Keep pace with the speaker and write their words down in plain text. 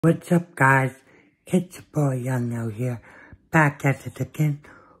What's up, guys? It's your boy Young out here, back at it again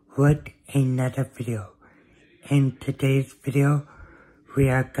with another video. In today's video, we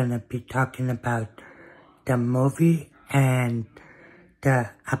are gonna be talking about the movie and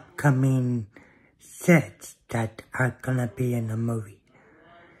the upcoming sets that are gonna be in the movie.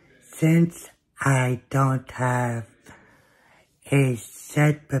 Since I don't have a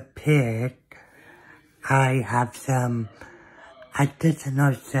set prepared, I have some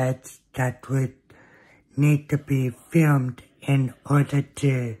additional sets that would need to be filmed in order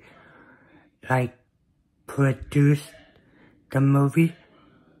to produce the movie,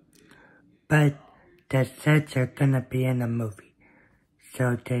 but the sets are gonna be in the movie,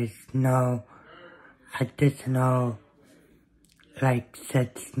 so there's no additional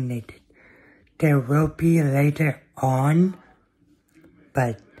sets needed. There will be later on,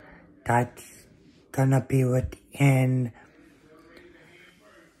 but that's gonna be within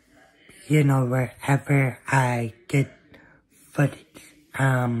wherever I get footage.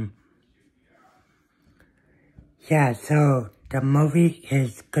 Yeah, so the movie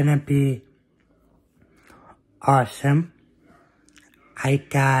is gonna be awesome. I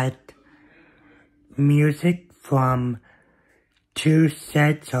got music from 2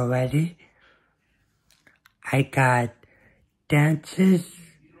 sets already. I got dances.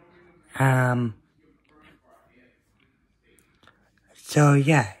 So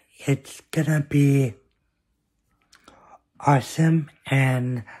yeah, it's gonna be awesome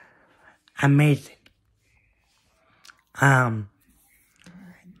and amazing.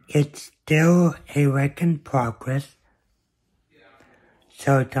 It's still a work in progress,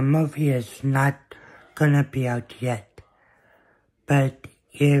 so the movie is not gonna be out yet. But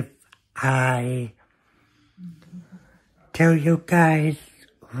if I tell you guys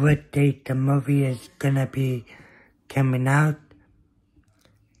what date the movie is gonna be coming out,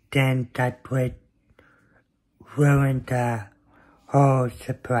 then that would ruin the whole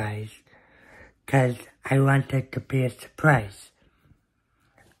surprise, cause I want it to be a surprise.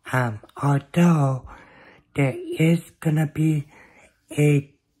 Although there is gonna be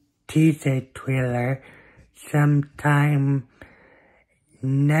a teaser trailer sometime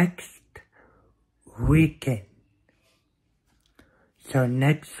next weekend. So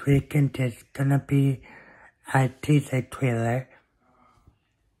next weekend there's gonna be a teaser trailer.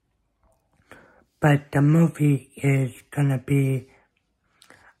 But the movie is gonna be,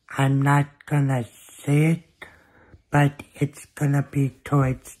 I'm not gonna say it, but it's gonna be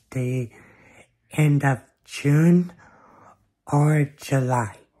towards the end of June or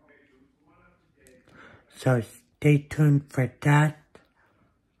July. So stay tuned for that.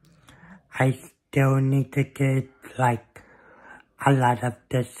 I still need to get a lot of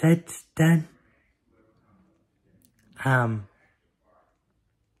the sets done.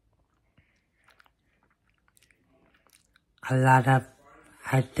 A lot of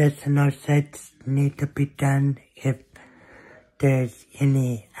additional sets need to be done if there's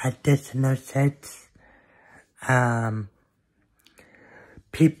any additional sets.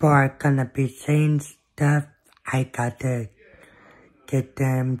 People are gonna be saying stuff. I gotta get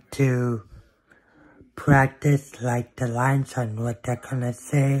them to practice the lines on what they're gonna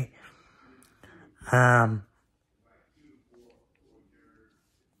say.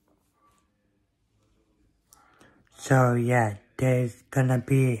 So yeah, there's gonna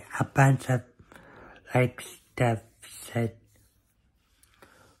be a bunch of stuff said.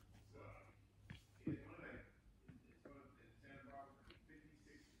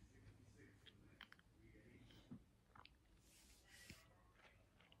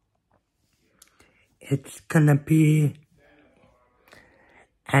 It's gonna be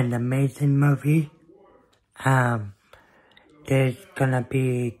an amazing movie. There's gonna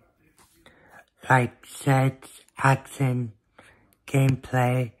be sets, action,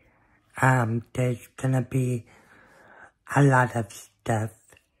 gameplay. There's gonna be a lot of stuff.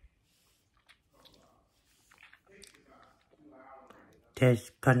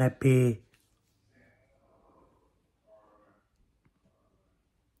 There's gonna be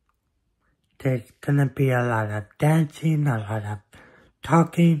a lot of dancing, a lot of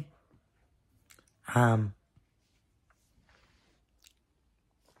talking.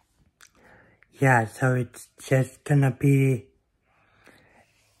 Yeah, so it's just gonna be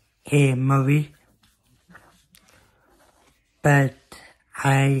a movie, but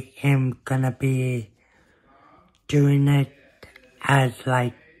I am gonna be doing it as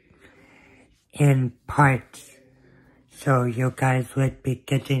in parts, so you guys would be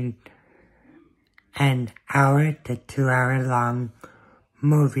getting an hour to 2 hour long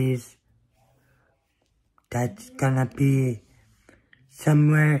movies that's gonna be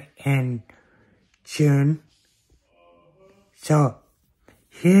somewhere in June. So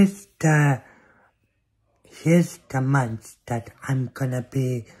here's the months that I'm gonna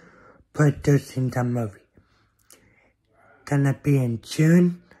be producing the movie. Gonna be in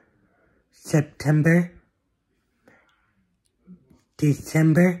June, September,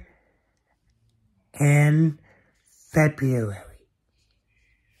 December, and February.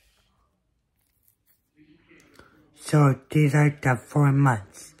 So these are the 4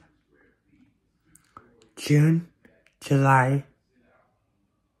 months. June, July,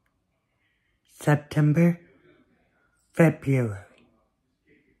 September, February.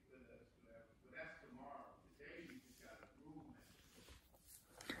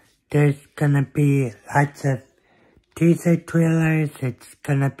 There's gonna be lots of teaser trailers. It's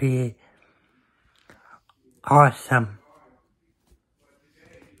gonna be awesome.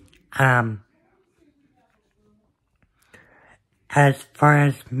 As far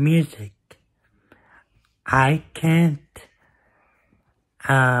as music, I can't,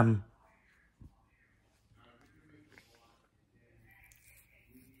 I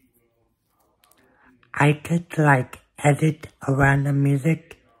could like edit around the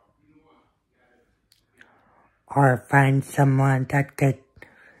music or find someone that could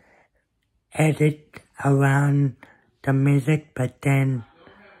edit around the music, but then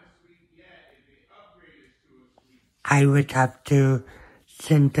I would have to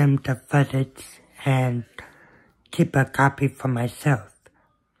send them the footage and keep a copy for myself.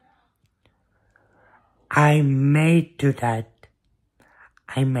 I may do that.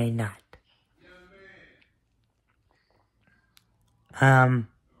 I may not.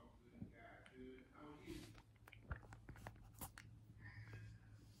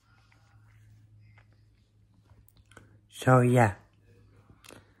 So yeah,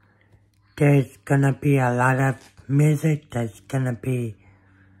 there's gonna be a lot of music. There's gonna be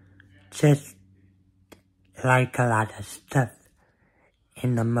just like a lot of stuff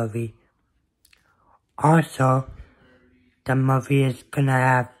in the movie. Also, the movie is gonna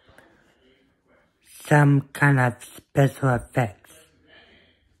have some kind of special effects.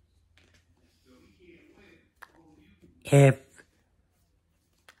 If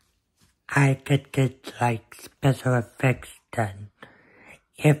I could get like special effects done.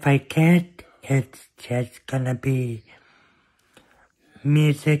 If I can't, it's just gonna be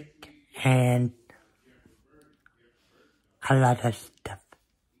music and a lot of stuff.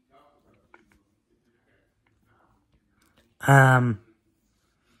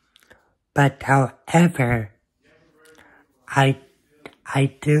 But however, I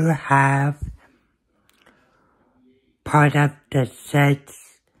do have part of the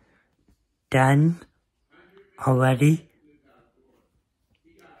sets done already.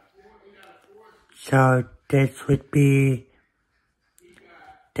 So this would be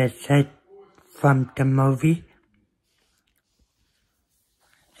the set from the movie.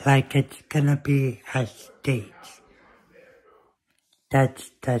 Like it's gonna be a stage.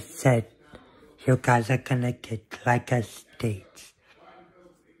 That's the set. You guys are gonna get like a stage.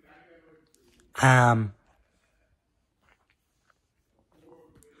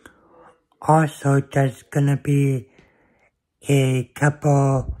 Also, there's gonna be a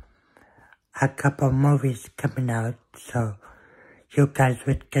couple movies coming out, so you guys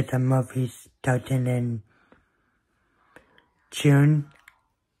would get the movies starting in June,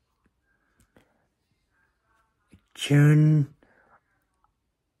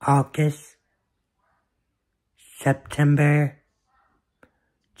 August, September,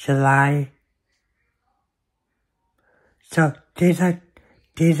 July. So these are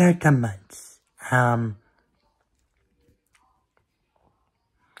the months.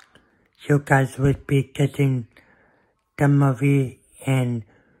 You guys would be getting the movie in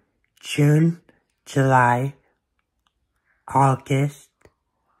June, July, August,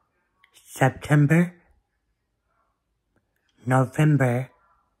 September, November,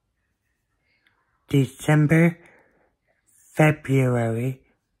 December, February,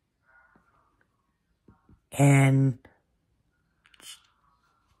 and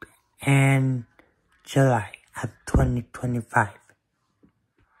July of 2025.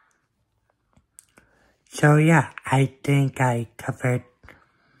 So yeah, I think I covered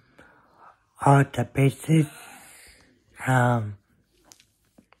all the bases. I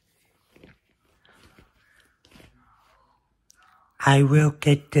will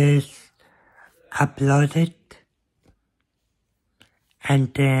get this uploaded,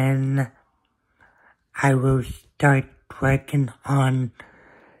 and then I will start working on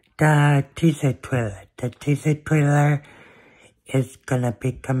the teaser trailer. The teaser trailer is gonna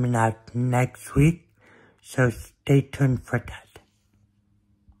be coming out next week, so stay tuned for that.